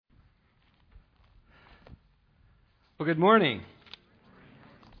Well, good morning.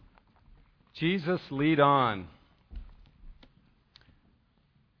 Jesus, lead on.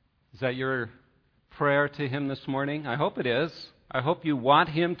 Is that your prayer to Him this morning? I hope it is. I hope you want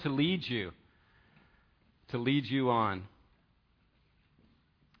Him to lead you on.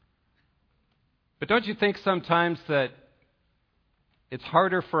 But don't you think sometimes that it's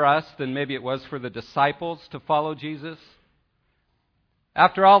harder for us than maybe it was for the disciples to follow Jesus?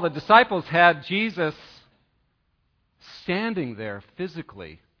 After all, the disciples had Jesus standing there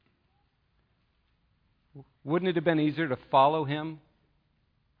physically. Wouldn't it have been easier to follow Him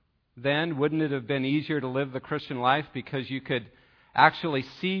then? Wouldn't it have been easier to live the Christian life because you could actually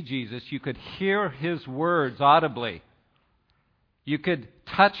see Jesus? You could hear His words audibly. You could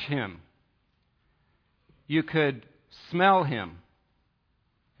touch Him. You could smell Him.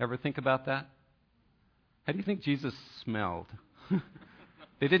 Ever think about that? How do you think Jesus smelled?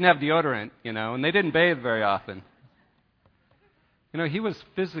 They didn't have deodorant, and they didn't bathe very often. He was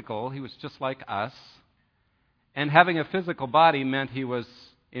physical. He was just like us. And having a physical body meant He was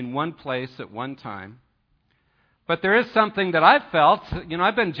in one place at one time. But there is something that I've felt.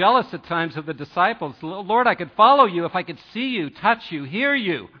 I've been jealous at times of the disciples. Lord, I could follow You if I could see You, touch You, hear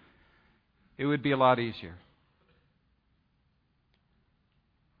You. It would be a lot easier.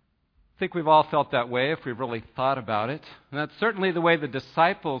 I think we've all felt that way if we've really thought about it. And that's certainly the way the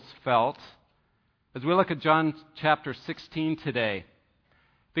disciples felt as we look at John chapter 16 today.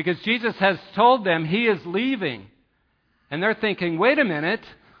 Because Jesus has told them He is leaving. And they're thinking, wait a minute,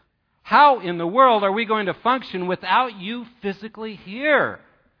 how in the world are we going to function without You physically here?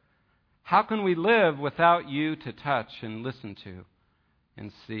 How can we live without You to touch and listen to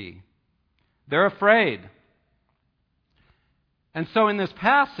and see? They're afraid. And so in this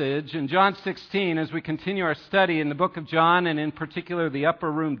passage, in John 16, as we continue our study in the book of John, and in particular the Upper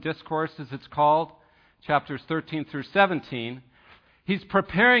Room Discourse, as it's called, chapters 13 through 17, He's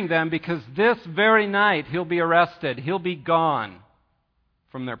preparing them because this very night He'll be arrested. He'll be gone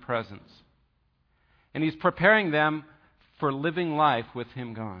from their presence. And He's preparing them for living life with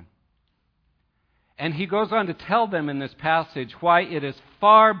Him gone. And He goes on to tell them in this passage why it is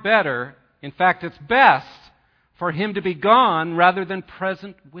far better, in fact it's best, for Him to be gone rather than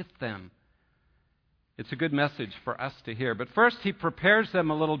present with them. It's a good message for us to hear. But first He prepares them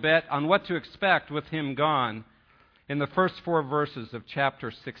a little bit on what to expect with Him gone in the first 4 verses of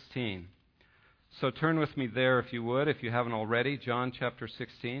chapter 16. So turn with me there if you would, if you haven't already, John chapter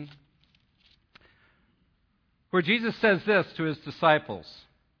 16, where Jesus says this to His disciples.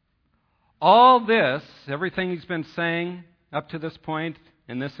 All this, everything He's been saying up to this point,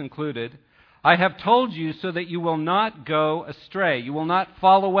 and this included, I have told you so that you will not go astray. You will not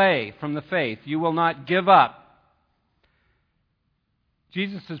fall away from the faith. You will not give up.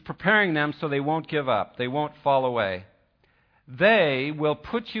 Jesus is preparing them so they won't give up. They won't fall away. They will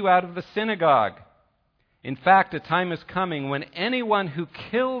put you out of the synagogue. In fact, a time is coming when anyone who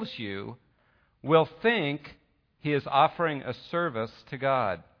kills you will think he is offering a service to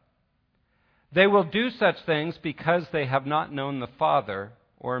God. They will do such things because they have not known the Father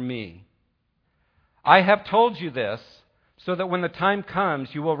or me. I have told you this so that when the time comes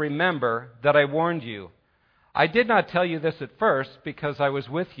you will remember that I warned you. I did not tell you this at first because I was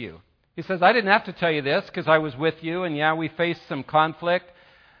with you. He says, I didn't have to tell you this because I was with you, and yeah, we faced some conflict,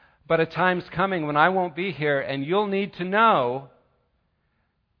 but a time's coming when I won't be here, and you'll need to know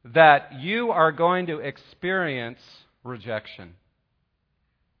that you are going to experience rejection.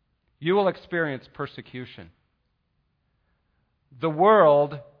 You will experience persecution. The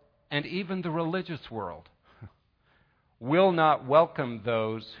world, and even the religious world, will not welcome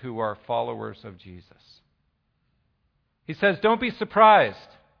those who are followers of Jesus. He says, don't be surprised.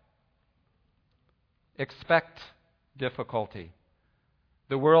 Expect difficulty.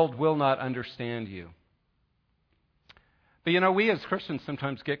 The world will not understand you. But we as Christians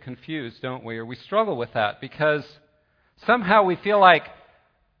sometimes get confused, don't we? Or we struggle with that because somehow we feel like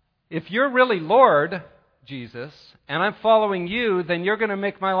if you're really Lord, Jesus, and I'm following You, then you're going to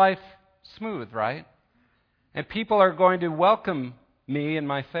make my life smooth, right? And people are going to welcome me and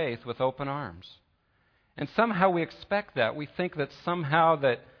my faith with open arms. And somehow we expect that. We think that somehow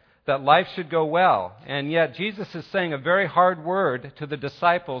that life should go well. And yet Jesus is saying a very hard word to the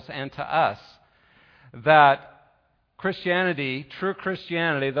disciples and to us, that Christianity, true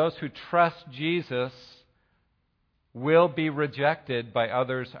Christianity, those who trust Jesus, will be rejected by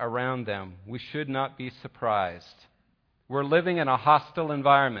others around them. We should not be surprised. We're living in a hostile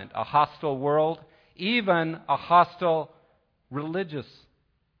environment, a hostile world, even a hostile religious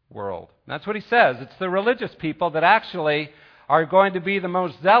world. That's what he says. It's the religious people that actually are going to be the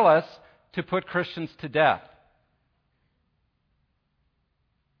most zealous to put Christians to death.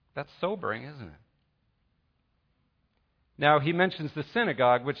 That's sobering, isn't it? Now, he mentions the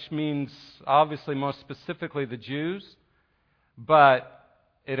synagogue, which means obviously most specifically the Jews, but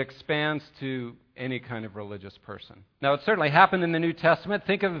it expands to any kind of religious person. Now, it certainly happened in the New Testament.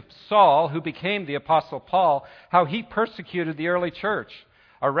 Think of Saul, who became the Apostle Paul, how he persecuted the early church,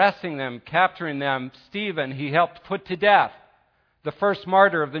 arresting them, capturing them. Stephen, he helped put to death, the first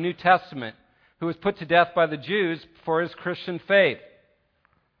martyr of the New Testament, who was put to death by the Jews for his Christian faith.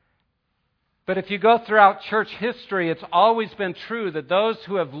 But if you go throughout church history, it's always been true that those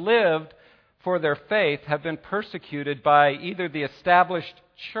who have lived for their faith have been persecuted by either the established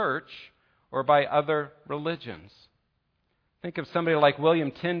church or by other religions. Think of somebody like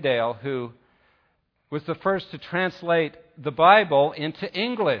William Tyndale, who was the first to translate the Bible into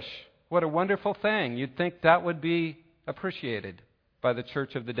English. What a wonderful thing. You'd think that would be appreciated by the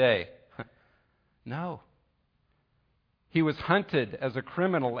church of the day. No. He was hunted as a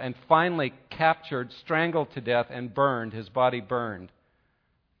criminal and finally captured, strangled to death, and burned. His body burned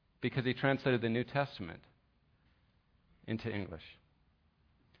because he translated the New Testament into English.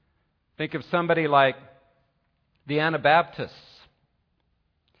 Think of somebody like the Anabaptists.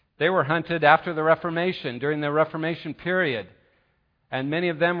 They were hunted after the Reformation, during the Reformation period, and many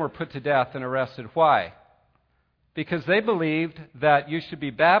of them were put to death and arrested. Why? Because they believed that you should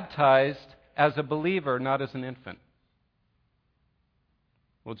be baptized as a believer, not as an infant.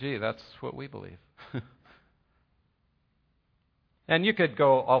 Well, gee, that's what we believe. And you could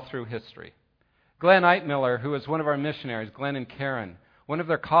go all through history. Glenn Eitmiller, who was one of our missionaries, Glenn and Karen, one of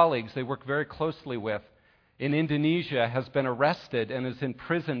their colleagues they work very closely with in Indonesia, has been arrested and is in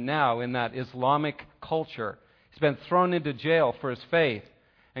prison now in that Islamic culture. He's been thrown into jail for his faith.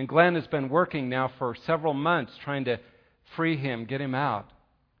 And Glenn has been working now for several months trying to free him, get him out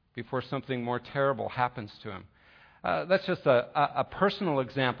before something more terrible happens to him. That's just a personal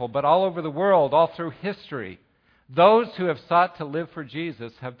example, but all over the world, all through history, those who have sought to live for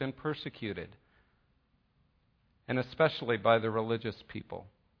Jesus have been persecuted, and especially by the religious people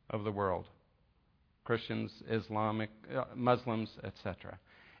of the world, Christians, Islamic, Muslims, etc.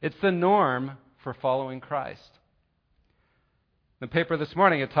 It's the norm for following Christ. The paper this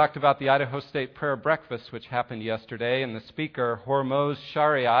morning, it talked about the Idaho State Prayer Breakfast, which happened yesterday, and the speaker, Hormoz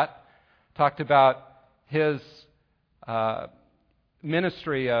Shariat, talked about his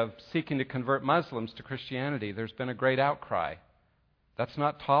ministry of seeking to convert Muslims to Christianity. There's been a great outcry. That's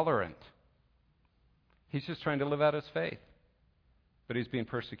not tolerant. He's just trying to live out his faith. But he's being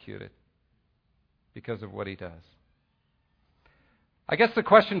persecuted because of what he does. I guess the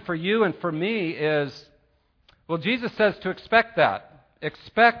question for you and for me is, well, Jesus says to expect that.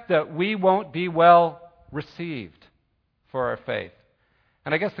 Expect that we won't be well received for our faith.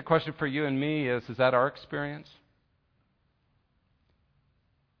 And I guess the question for you and me is that our experience?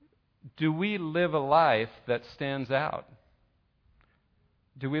 Do we live a life that stands out?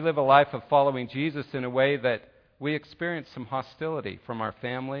 Do we live a life of following Jesus in a way that we experience some hostility from our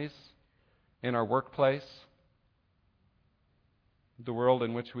families, in our workplace, the world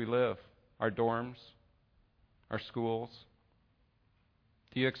in which we live, our dorms, our schools?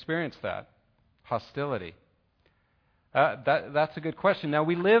 Do you experience that hostility? That's a good question. Now,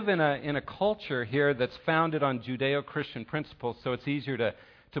 we live in a culture here that's founded on Judeo-Christian principles, so it's easier to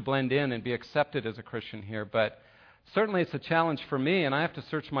blend in and be accepted as a Christian here. But certainly it's a challenge for me, and I have to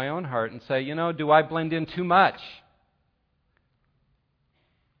search my own heart and say, do I blend in too much?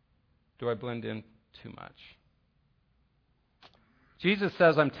 Do I blend in too much? Jesus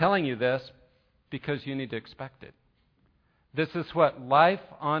says, I'm telling you this because you need to expect it. This is what life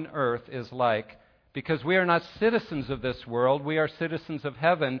on earth is like, because we are not citizens of this world. We are citizens of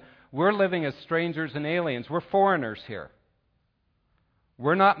heaven. We're living as strangers and aliens. We're foreigners here.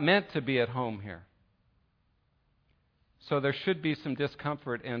 We're not meant to be at home here. So there should be some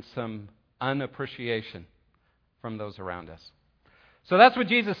discomfort and some unappreciation from those around us. So that's what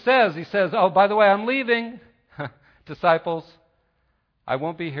Jesus says. He says, oh, by the way, I'm leaving. Disciples, I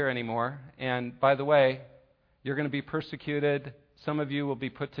won't be here anymore. And by the way, you're going to be persecuted. Some of you will be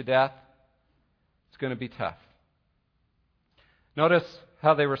put to death. It's going to be tough. Notice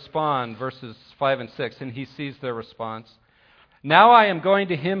how they respond, verses 5 and 6, and he sees their response. Now I am going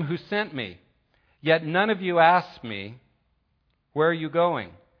to him who sent me, yet none of you asked me, where are you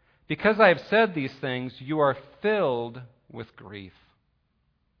going? Because I have said these things, you are filled with grief.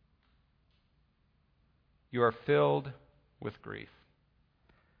 You are filled with grief.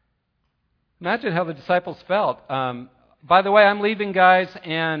 Imagine how the disciples felt. By the way, I'm leaving, guys,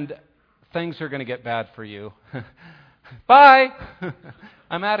 and things are going to get bad for you. Bye!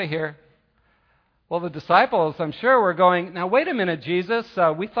 I'm out of here. Well, the disciples, I'm sure, were going, now wait a minute, Jesus,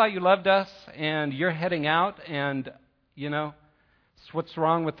 we thought you loved us, and you're heading out, and, what's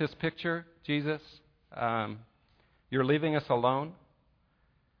wrong with this picture, Jesus? You're leaving us alone.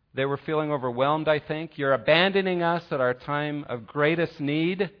 They were feeling overwhelmed, I think. You're abandoning us at our time of greatest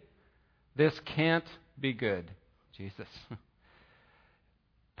need. This can't be good, Jesus.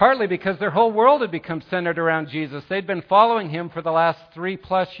 Partly because their whole world had become centered around Jesus. They'd been following Him for the last 3+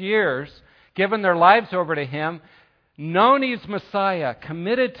 years, given their lives over to Him, known He's Messiah,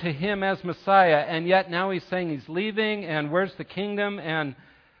 committed to Him as Messiah, and yet now He's saying He's leaving, and where's the kingdom, and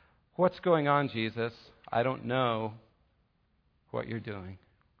what's going on, Jesus? I don't know what you're doing.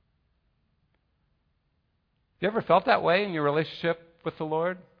 You ever felt that way in your relationship with the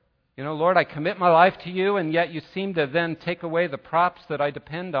Lord? Lord, I commit my life to you, and yet you seem to then take away the props that I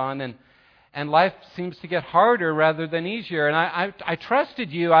depend on, and life seems to get harder rather than easier. And I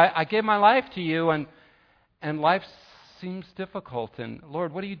trusted you. I gave my life to you, and life seems difficult. And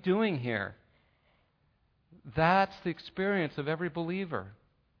Lord, what are you doing here? That's the experience of every believer,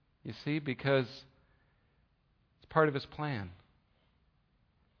 you see, because it's part of His plan.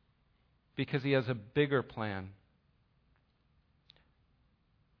 Because He has a bigger plan.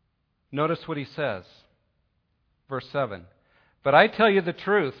 Notice what He says. Verse 7. But I tell you the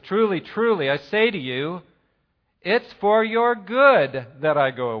truth, truly, truly, I say to you, it's for your good that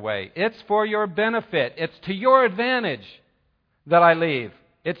I go away. It's for your benefit. It's to your advantage that I leave.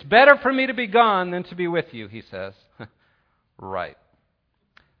 It's better for me to be gone than to be with you, He says. Right.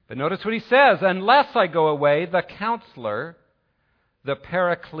 But notice what He says. Unless I go away, the Counselor, the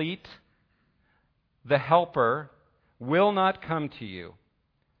Paraclete, the Helper, will not come to you.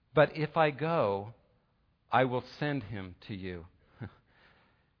 But if I go, I will send Him to you.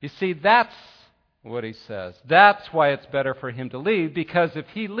 You see, that's what He says. That's why it's better for Him to leave, because if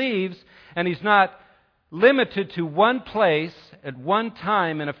He leaves and He's not limited to one place at one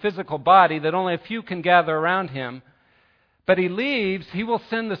time in a physical body that only a few can gather around Him, but He leaves, He will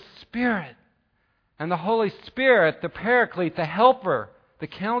send the Spirit. And the Holy Spirit, the Paraclete, the Helper, the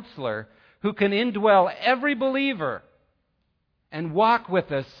Counselor, who can indwell every believer and walk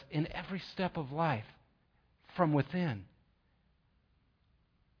with us in every step of life from within.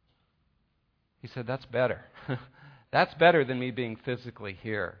 He said, that's better. That's better than me being physically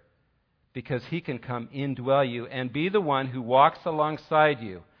here. Because He can come indwell you and be the one who walks alongside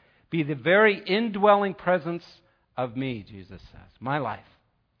you. Be the very indwelling presence of me, Jesus says. My life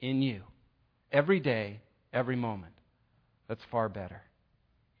in you. Every day, every moment. That's far better.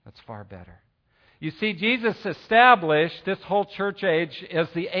 That's far better. You see, Jesus established this whole church age as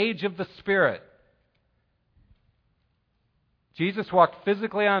the age of the Spirit. Jesus walked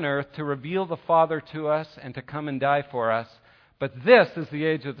physically on earth to reveal the Father to us and to come and die for us. But this is the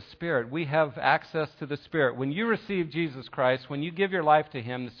age of the Spirit. We have access to the Spirit. When you receive Jesus Christ, when you give your life to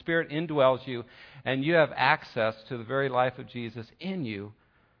Him, the Spirit indwells you, and you have access to the very life of Jesus in you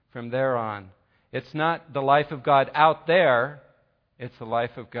from there on. It's not the life of God out there. It's the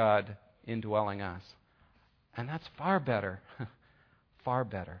life of God indwelling us. And that's far better. Far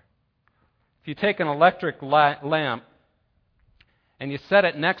better. If you take an electric lamp and you set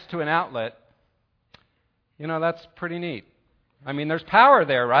it next to an outlet, that's pretty neat. I mean, there's power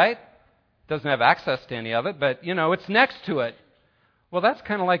there, right? Doesn't have access to any of it, but, it's next to it. Well, that's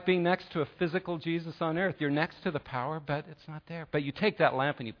kind of like being next to a physical Jesus on earth. You're next to the power, but it's not there. But you take that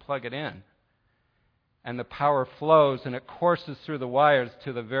lamp and you plug it in. And the power flows and it courses through the wires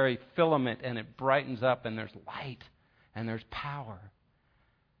to the very filament and it brightens up and there's light and there's power.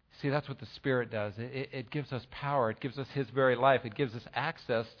 See, that's what the Spirit does. It gives us power. It gives us His very life. It gives us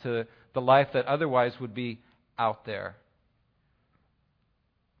access to the life that otherwise would be out there.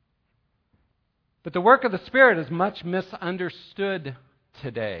 But the work of the Spirit is much misunderstood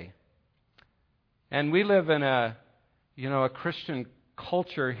today. And we live in a Christian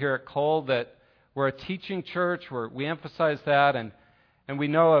culture here at Cole that we're a teaching church where we emphasize that, and we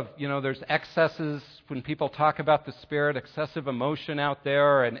know of, there's excesses when people talk about the Spirit, excessive emotion out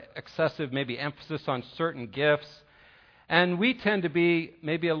there, and excessive maybe emphasis on certain gifts. And we tend to be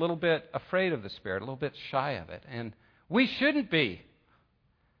maybe a little bit afraid of the Spirit, a little bit shy of it. And we shouldn't be.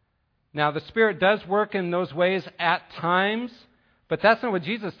 Now, the Spirit does work in those ways at times, but that's not what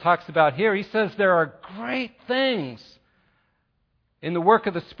Jesus talks about here. He says there are great things in the work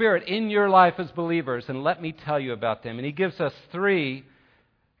of the Spirit in your life as believers, and let me tell you about them. And He gives us 3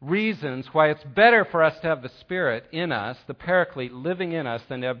 reasons why it's better for us to have the Spirit in us, the Paraclete living in us,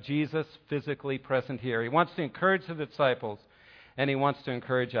 than to have Jesus physically present here. He wants to encourage the disciples, and He wants to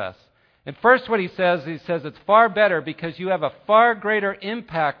encourage us. And first what He says it's far better because you have a far greater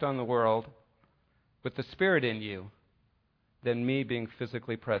impact on the world with the Spirit in you than me being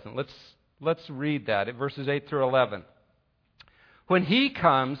physically present. Let's read that at verses 8 through 11. When He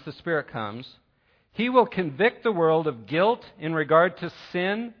comes, the Spirit comes, He will convict the world of guilt in regard to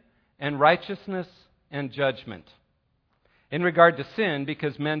sin and righteousness and judgment. In regard to sin,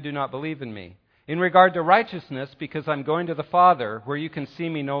 because men do not believe in me. In regard to righteousness, because I'm going to the Father, where you can see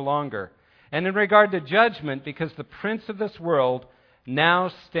me no longer. And in regard to judgment, because the prince of this world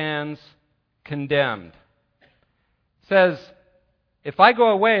now stands condemned. It says, if I go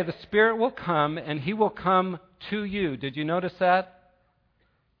away, the Spirit will come, and He will come to you. Did you notice that?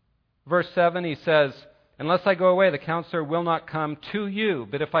 Verse 7, He says, unless I go away, the Counselor will not come to you.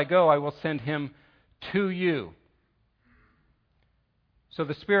 But if I go, I will send Him to you. So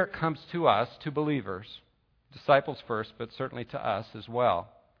the Spirit comes to us, to believers, disciples first, but certainly to us as well.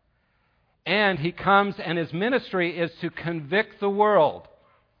 And He comes, and His ministry is to convict the world.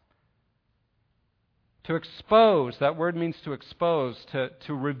 To expose, that word means to expose,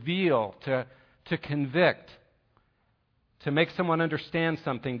 to reveal, to convict. To make someone understand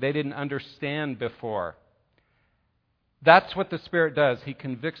something they didn't understand before. That's what the Spirit does. He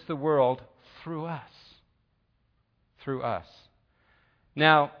convicts the world through us. Through us.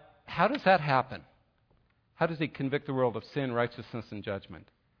 Now, how does that happen? How does He convict the world of sin, righteousness, and judgment?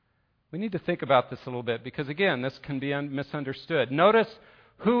 We need to think about this a little bit because, again, this can be misunderstood. Notice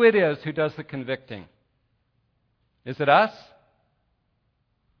who it is who does the convicting. Is it us?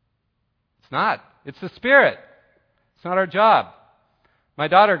 It's not. It's the Spirit. It's not our job. My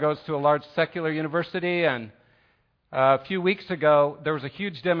daughter goes to a large secular university, and a few weeks ago there was a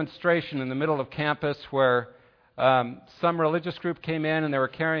huge demonstration in the middle of campus where some religious group came in and they were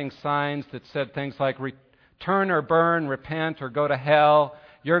carrying signs that said things like, turn or burn, repent or go to hell,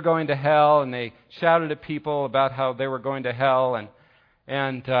 you're going to hell, and they shouted at people about how they were going to hell,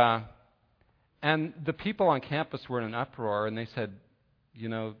 and the people on campus were in an uproar, and they said,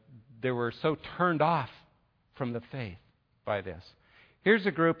 they were so turned off from the faith by this. Here's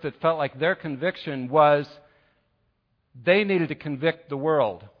a group that felt like their conviction was they needed to convict the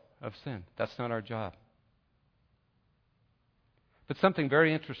world of sin. That's not our job. But something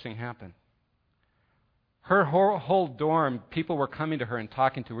very interesting happened. Her whole dorm, people were coming to her and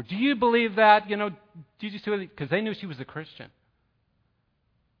talking to her. Do you believe that? Did you see it? Because they knew she was a Christian.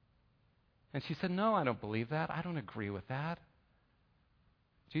 And she said, no, I don't believe that. I don't agree with that.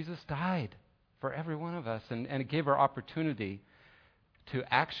 Jesus died for every one of us, and it gave her opportunity to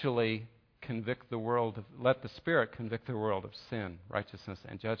actually convict the world, let the Spirit convict the world of sin, righteousness,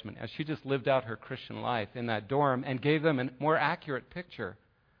 and judgment, as she just lived out her Christian life in that dorm and gave them a more accurate picture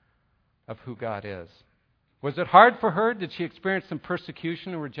of who God is. Was it hard for her? Did she experience some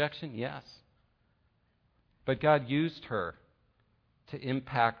persecution and rejection? Yes. But God used her to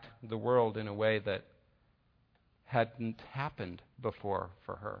impact the world in a way that hadn't happened before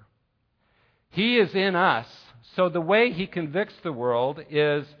for her. He is in us, so the way He convicts the world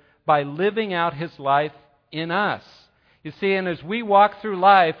is by living out His life in us. You see, and as we walk through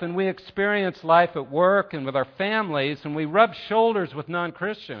life and we experience life at work and with our families and we rub shoulders with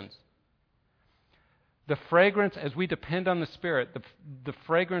non-Christians, the fragrance, as we depend on the Spirit, the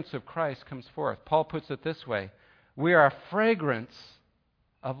fragrance of Christ comes forth. Paul puts it this way: we are a fragrance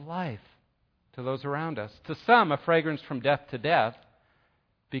of life to those around us. To some, a fragrance from death to death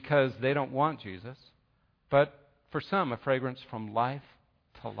because they don't want Jesus. But for some, a fragrance from life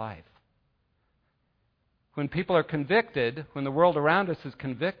to life. When people are convicted, when the world around us is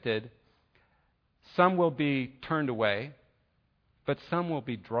convicted, some will be turned away, but some will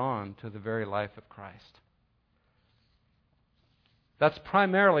be drawn to the very life of Christ. That's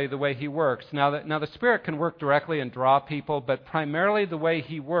primarily the way He works. Now the Spirit can work directly and draw people, but primarily the way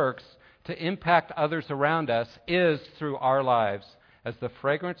He works to impact others around us is through our lives, as the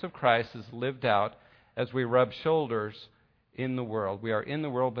fragrance of Christ is lived out as we rub shoulders in the world. We are in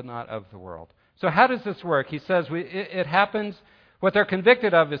the world, but not of the world. So how does this work? He says it happens, what they're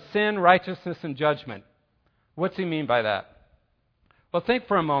convicted of is sin, righteousness, and judgment. What's he mean by that? Well, think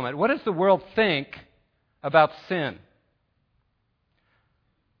for a moment. What does the world think about sin?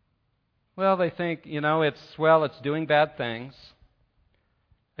 Well, they think, it's doing bad things.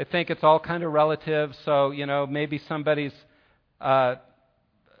 They think it's all kind of relative, so, maybe somebody's,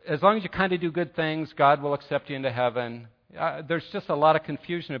 as long as you kind of do good things, God will accept you into heaven. There's just a lot of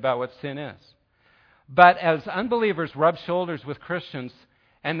confusion about what sin is. But as unbelievers rub shoulders with Christians,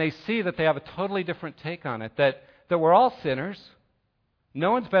 and they see that they have a totally different take on it, that we're all sinners,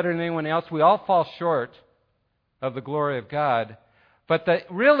 no one's better than anyone else, we all fall short of the glory of God. But the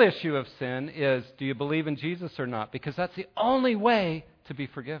real issue of sin is, do you believe in Jesus or not? Because that's the only way to be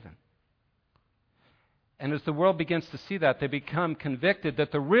forgiven. And as the world begins to see that, they become convicted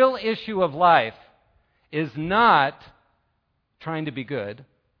that the real issue of life is not trying to be good.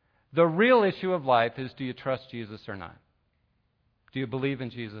 The real issue of life is, do you trust Jesus or not? Do you believe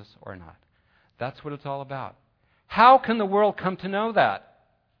in Jesus or not? That's what it's all about. How can the world come to know that?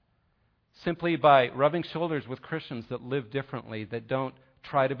 Simply by rubbing shoulders with Christians that live differently, that don't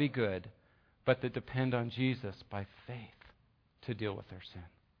try to be good, but that depend on Jesus by faith to deal with their sin.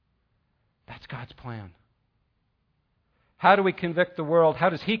 That's God's plan. How do we convict the world? How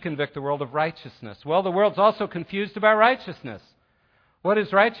does He convict the world of righteousness? Well, the world's also confused about righteousness. What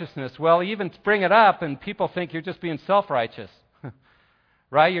is righteousness? Well, you even bring it up and people think you're just being self-righteous.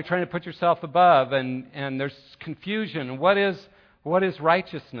 Right? You're trying to put yourself above, and there's confusion. What is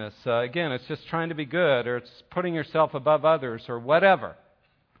righteousness? Again, it's just trying to be good, or it's putting yourself above others, or whatever.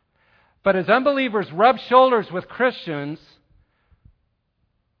 But as unbelievers rub shoulders with Christians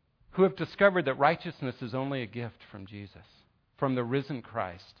who have discovered that righteousness is only a gift from Jesus, from the risen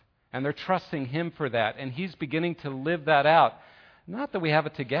Christ, and they're trusting Him for that, and He's beginning to live that out. Not that we have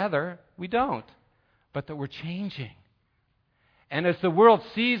it together, we don't, but that we're changing. And as the world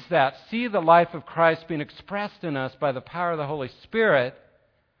sees that, see the life of Christ being expressed in us by the power of the Holy Spirit,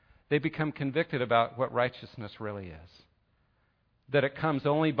 they become convicted about what righteousness really is. That it comes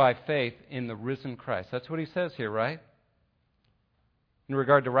only by faith in the risen Christ. That's what he says here, right? In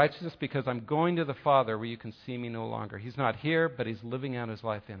regard to righteousness, because I'm going to the Father where you can see me no longer. He's not here, but He's living out His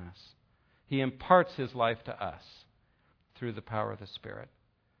life in us. He imparts His life to us through the power of the Spirit.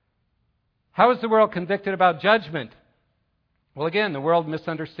 How is the world convicted about judgment? Well, again, the world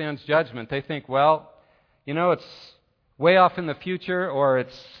misunderstands judgment. They think, well, it's way off in the future, or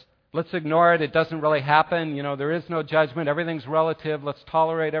let's ignore it, it doesn't really happen, there is no judgment, everything's relative, let's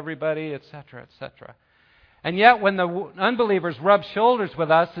tolerate everybody, etc., etc. And yet, when the unbelievers rub shoulders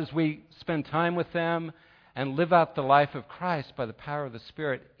with us as we spend time with them and live out the life of Christ by the power of the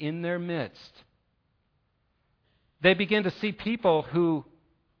Spirit in their midst, they begin to see people who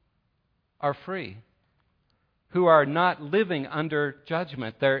are free, who are not living under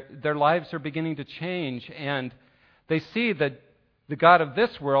judgment. Their lives are beginning to change, and they see that the God of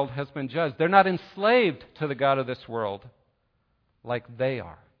this world has been judged. They're not enslaved to the God of this world like they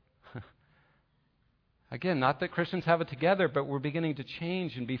are. Again, not that Christians have it together, but we're beginning to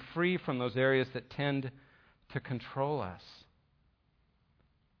change and be free from those areas that tend to control us.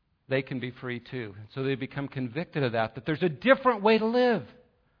 They can be free too. So they become convicted of that there's a different way to live.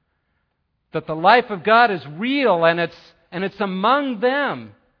 That the life of God is real, and it's among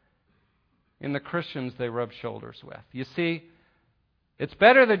them. In the Christians they rub shoulders with. You see, it's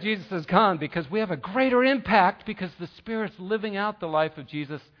better that Jesus is gone because we have a greater impact because the Spirit's living out the life of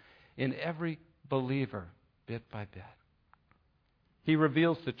Jesus in every believer, bit by bit. He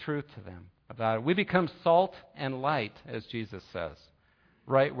reveals the truth to them about it. We become salt and light, as Jesus says,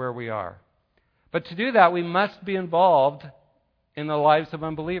 right where we are. But to do that, we must be involved in the lives of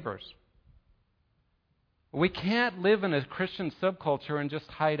unbelievers. We can't live in a Christian subculture and just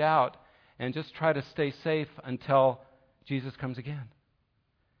hide out and just try to stay safe until Jesus comes again.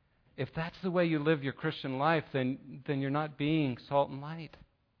 If that's the way you live your Christian life, then you're not being salt and light.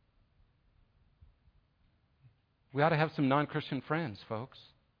 We ought to have some non-Christian friends, folks,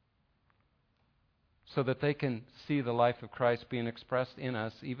 so that they can see the life of Christ being expressed in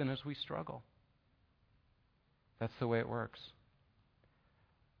us even as we struggle. That's the way it works.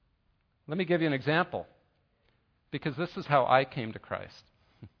 Let me give you an example, because this is how I came to Christ.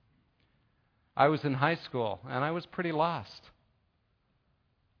 I was in high school, and I was pretty lost.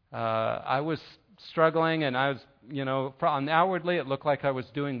 I was struggling, and I was, outwardly it looked like I was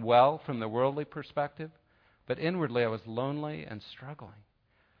doing well from the worldly perspective, but inwardly I was lonely and struggling.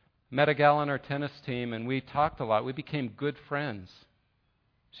 Met a gal on our tennis team, and we talked a lot. We became good friends.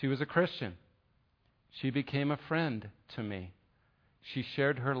 She was a Christian. She became a friend to me. She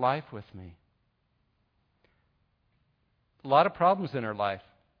shared her life with me. A lot of problems in her life.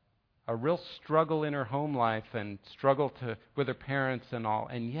 A real struggle in her home life and struggle with her parents and all.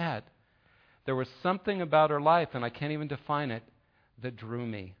 And yet, there was something about her life, and I can't even define it, that drew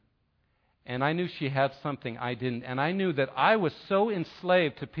me. And I knew she had something I didn't. And I knew that I was so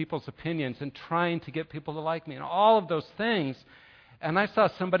enslaved to people's opinions and trying to get people to like me and all of those things. And I saw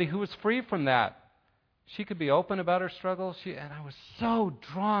somebody who was free from that. She could be open about her struggle. And I was so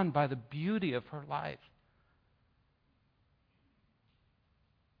drawn by the beauty of her life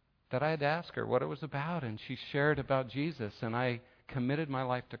that I had to ask her what it was about. And she shared about Jesus. And I committed my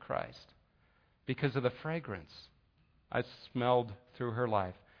life to Christ because of the fragrance I smelled through her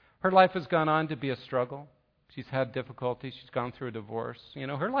life. Her life has gone on to be a struggle. She's had difficulties. She's gone through a divorce.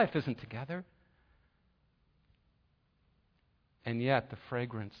 Her life isn't together. and yet the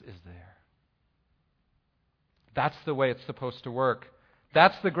fragrance is there. That's the way it's supposed to work.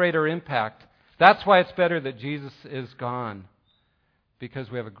 That's the greater impact. That's why it's better that Jesus is gone,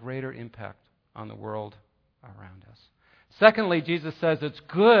 because we have a greater impact on the world around us. Secondly, Jesus says it's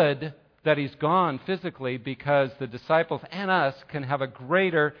good that he's gone physically because the disciples and us can have a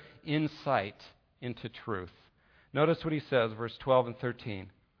greater insight into truth. Notice what he says, verse 12 and 13.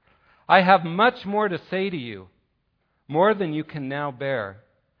 I have much more to say to you, more than you can now bear.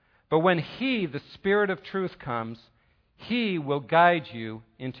 But when he, the Spirit of truth, comes, he will guide you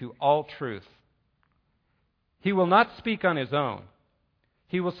into all truth. He will not speak on his own.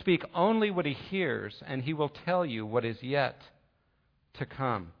 He will speak only what he hears, and he will tell you what is yet to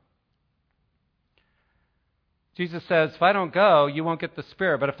come. Jesus says, if I don't go, you won't get the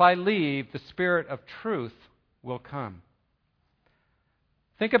Spirit. But if I leave, the Spirit of truth will come.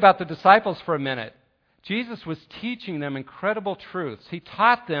 Think about the disciples for a minute. Jesus was teaching them incredible truths. He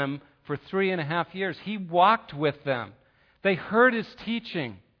taught them for 3.5 years. He walked with them. They heard his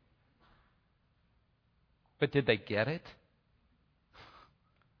teaching. But did they get it?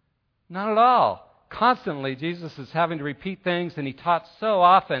 Not at all. Constantly, Jesus is having to repeat things, and he taught so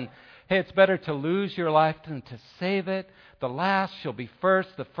often, hey, it's better to lose your life than to save it. The last shall be first,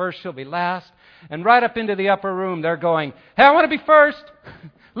 the first shall be last. And right up into the upper room, they're going, hey, I want to be first.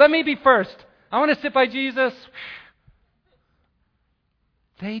 Let me be first. I want to sit by Jesus.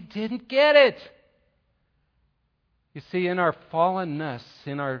 They didn't get it. You see, in our fallenness,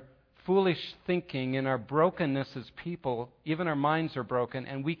 in our foolish thinking, in our brokenness as people, even our minds are broken,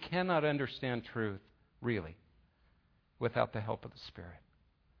 and we cannot understand truth, really, without the help of the Spirit.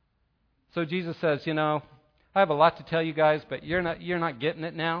 So Jesus says, I have a lot to tell you guys, but you're not getting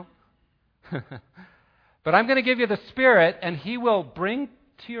it now. But I'm going to give you the Spirit, and he will bring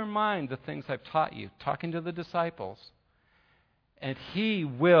to your mind the things I've taught you, talking to the disciples, and he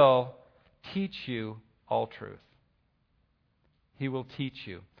will teach you all truth. He will teach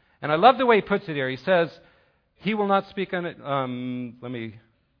you. And I love the way he puts it here. He says, he will not speak on it.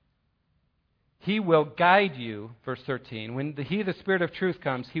 He will guide you, verse 13. When the Spirit of truth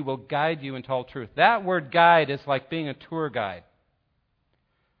comes, he will guide you into all truth. That word guide is like being a tour guide.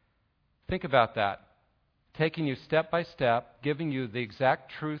 Think about that. Taking you step by step, giving you the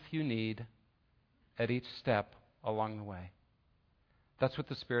exact truth you need at each step along the way. That's what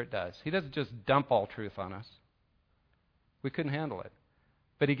the Spirit does. He doesn't just dump all truth on us. We couldn't handle it.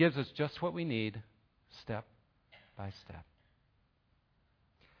 But he gives us just what we need, step by step.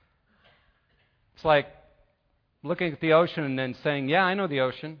 It's like looking at the ocean and then saying, yeah, I know the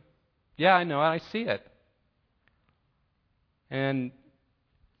ocean. Yeah, I know it. I see it. And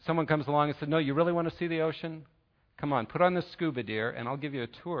someone comes along and says, no, you really want to see the ocean? Come on, put on the scuba gear and I'll give you a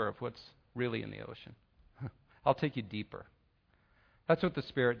tour of what's really in the ocean. I'll take you deeper. That's what the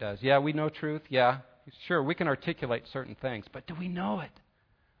Spirit does. Yeah, we know truth. Yeah, sure, we can articulate certain things, but do we know it?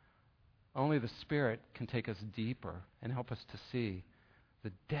 Only the Spirit can take us deeper and help us to see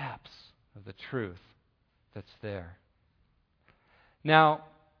the depths of the truth that's there. Now,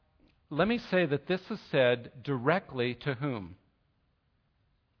 let me say that this is said directly to whom?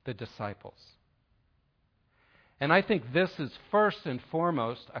 The disciples. And I think this is first and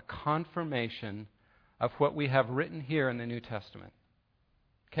foremost a confirmation of what we have written here in the New Testament.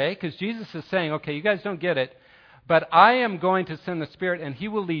 Okay? Because Jesus is saying, okay, you guys don't get it, but I am going to send the Spirit, and he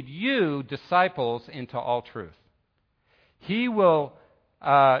will lead you, disciples, into all truth. He will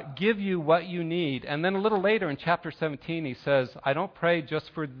give you what you need. And then a little later in chapter 17, he says, I don't pray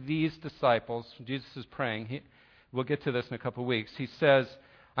just for these disciples. Jesus is praying. We'll get to this in a couple of weeks. He says,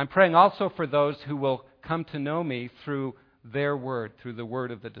 I'm praying also for those who will come to know me through their word, through the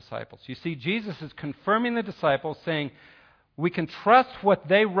word of the disciples. You see, Jesus is confirming the disciples, saying, we can trust what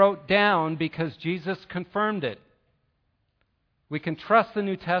they wrote down because Jesus confirmed it. We can trust the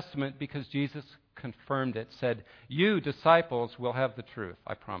New Testament because Jesus confirmed it, said, you, disciples, will have the truth.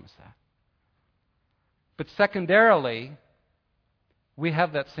 I promise that. But secondarily, we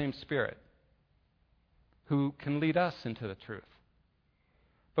have that same Spirit who can lead us into the truth.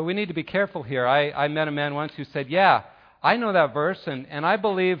 But we need to be careful here. I met a man once who said, yeah, I know that verse, and I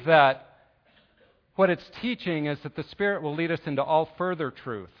believe that what it's teaching is that the Spirit will lead us into all further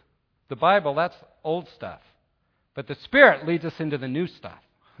truth. The Bible, that's old stuff. But the Spirit leads us into the new stuff.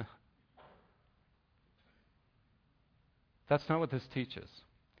 That's not what this teaches.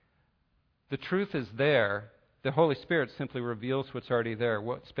 The truth is there. The Holy Spirit simply reveals what's already there,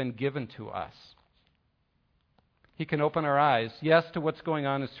 what's been given to us. He can open our eyes, yes, to what's going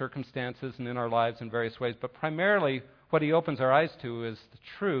on in circumstances and in our lives in various ways, but primarily what he opens our eyes to is the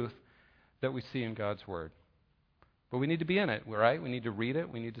truth that we see in God's Word. But we need to be in it, right? We need to read it.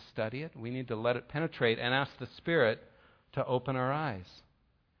 We need to study it. We need to let it penetrate and ask the Spirit to open our eyes.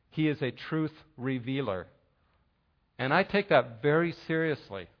 He is a truth revealer. And I take that very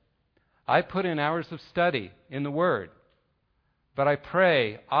seriously. I put in hours of study in the Word. But I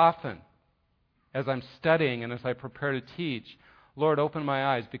pray often as I'm studying and as I prepare to teach, Lord, open my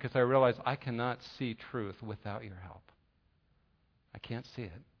eyes, because I realize I cannot see truth without your help. I can't see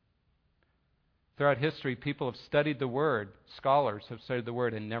it. Throughout history, people have studied the Word, scholars have studied the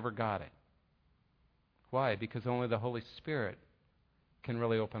Word and never got it. Why? Because only the Holy Spirit can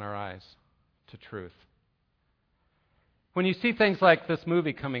really open our eyes to truth. When you see things like this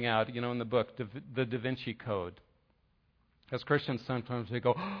movie coming out, in the book, The Da Vinci Code, as Christians sometimes we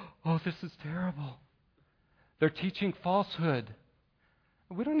go, oh, this is terrible. They're teaching falsehood.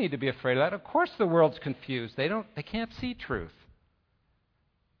 We don't need to be afraid of that. Of course the world's confused. They can't see truth.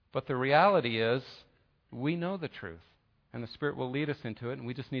 But the reality is, we know the truth, and the Spirit will lead us into it, and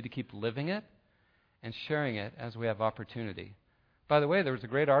we just need to keep living it and sharing it as we have opportunity. By the way, there was a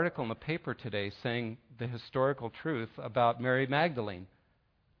great article in the paper today saying the historical truth about Mary Magdalene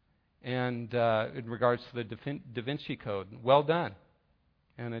and in regards to the Da Vinci Code. Well done.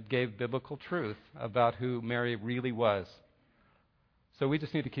 And it gave biblical truth about who Mary really was. So we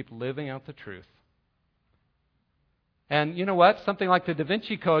just need to keep living out the truth. And you know what? Something like the Da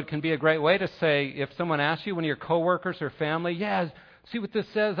Vinci Code can be a great way to say, if someone asks you, one of your coworkers or family, yeah, see what this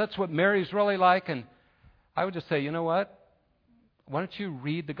says? That's what Mary's really like. And I would just say, you know what? Why don't you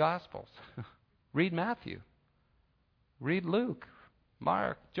read the Gospels? Read Matthew. Read Luke,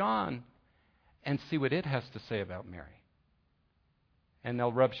 Mark, John, and see what it has to say about Mary. And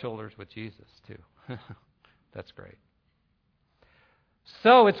they'll rub shoulders with Jesus, too. That's great.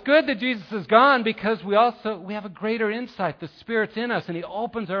 So it's good that Jesus is gone, because we have a greater insight. The Spirit's in us, and He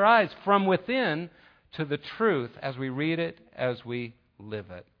opens our eyes from within to the truth as we read it, as we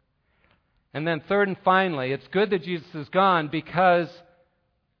live it. And then third and finally, it's good that Jesus is gone because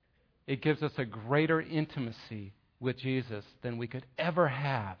it gives us a greater intimacy with Jesus than we could ever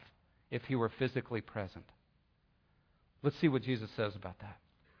have if He were physically present. Let's see what Jesus says about that.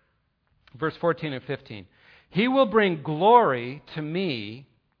 Verse 14 and 15. He will bring glory to me,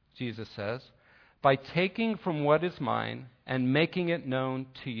 Jesus says, by taking from what is mine and making it known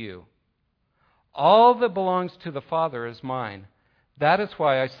to you. All that belongs to the Father is mine. That is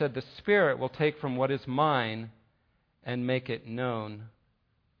why I said the Spirit will take from what is mine and make it known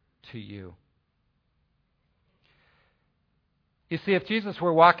to you. You see, if Jesus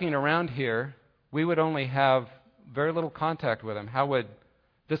were walking around here, we would only have very little contact with Him. How would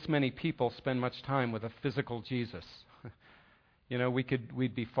this many people spend much time with a physical Jesus?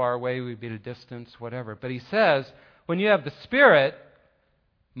 We'd be far away, we'd be at a distance, whatever. But He says, when you have the Spirit,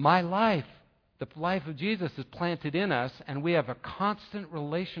 my life, the life of Jesus is planted in us, and we have a constant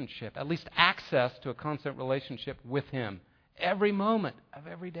relationship, at least access to a constant relationship with Him every moment of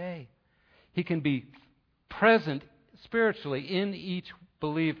every day. He can be present spiritually in each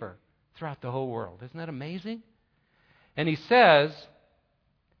believer throughout the whole world. Isn't that amazing? And He says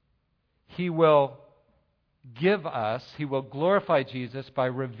He will He will glorify Jesus by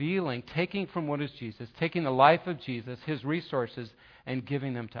revealing, taking from what is Jesus, taking the life of Jesus, His resources, and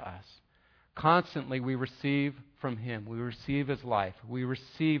giving them to us. Constantly we receive from Him. We receive His life. We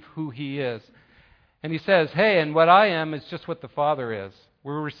receive who He is. And He says, hey, and what I am is just what the Father is.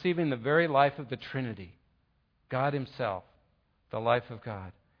 We're receiving the very life of the Trinity. God Himself, the life of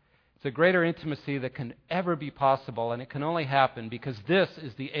God. It's a greater intimacy that can ever be possible, and it can only happen because this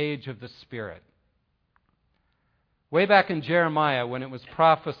is the age of the Spirit. Way back in Jeremiah, when it was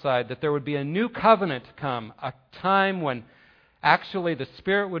prophesied that there would be a new covenant come, a time when actually the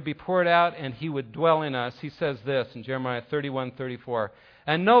Spirit would be poured out and He would dwell in us, He says this in Jeremiah 31:34,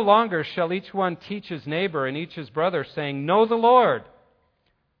 and no longer shall each one teach his neighbor and each his brother, saying, know the Lord.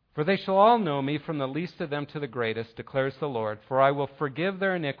 For they shall all know me, from the least of them to the greatest, declares the Lord. For I will forgive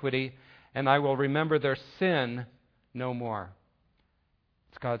their iniquity, and I will remember their sin no more.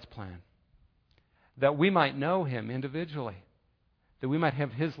 It's God's plan. That we might know Him individually. That we might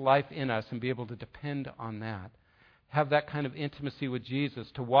have His life in us and be able to depend on that. Have that kind of intimacy with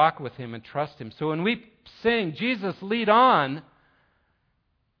Jesus, to walk with Him and trust Him. So when we sing, Jesus, lead on,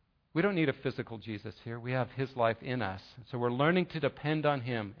 we don't need a physical Jesus here. We have His life in us. So we're learning to depend on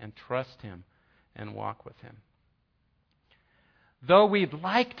Him and trust Him and walk with Him. Though we'd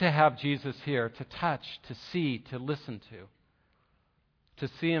like to have Jesus here to touch, to see, to listen to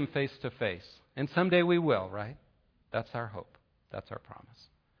see Him face to face. And someday we will, right? That's our hope. That's our promise.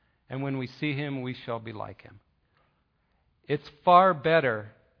 And when we see Him, we shall be like Him. It's far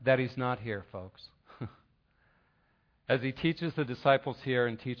better that He's not here, folks. as he teaches the disciples here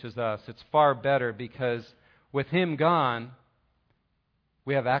and teaches us, it's far better because with him gone,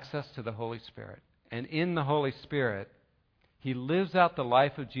 we have access to the Holy Spirit. And in the Holy Spirit, he lives out the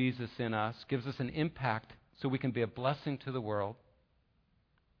life of Jesus in us, gives us an impact so we can be a blessing to the world,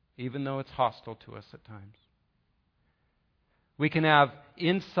 even though it's hostile to us at times. We can have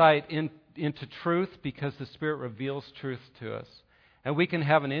insight into truth because the Spirit reveals truth to us. And we can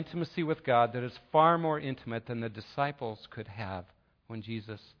have an intimacy with God that is far more intimate than the disciples could have when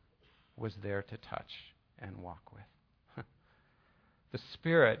Jesus was there to touch and walk with. The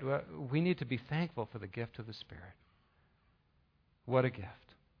Spirit, we need to be thankful for the gift of the Spirit. What a gift.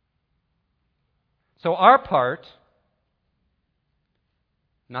 So our part,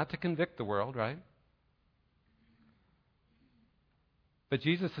 not to convict the world, right? But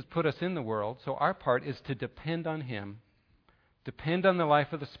Jesus has put us in the world, so our part is to depend on Him, depend on the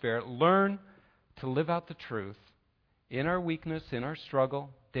life of the Spirit, learn to live out the truth in our weakness, in our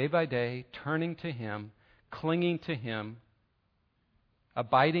struggle, day by day, turning to Him, clinging to Him,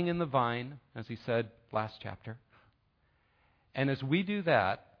 abiding in the vine, as he said last chapter. And as we do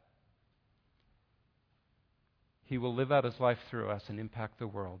that, He will live out His life through us and impact the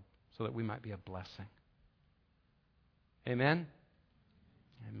world so that we might be a blessing. Amen?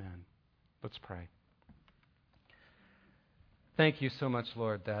 Amen. Let's pray. Thank you so much,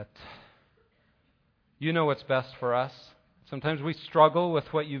 Lord, that you know what's best for us. Sometimes we struggle with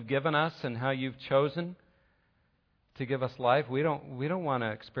what you've given us and how you've chosen to give us life. We don't want to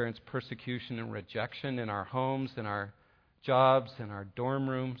experience persecution and rejection in our homes, in our jobs, in our dorm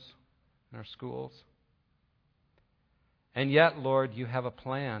rooms, in our schools. And yet, Lord, you have a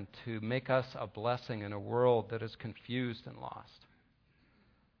plan to make us a blessing in a world that is confused and lost.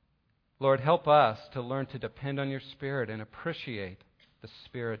 Lord, help us to learn to depend on your Spirit and appreciate the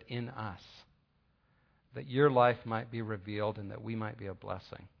Spirit in us, that your life might be revealed and that we might be a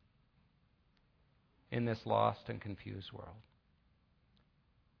blessing in this lost and confused world.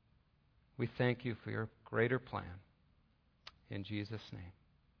 We thank you for your greater plan. In Jesus' name,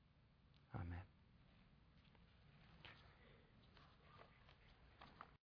 amen.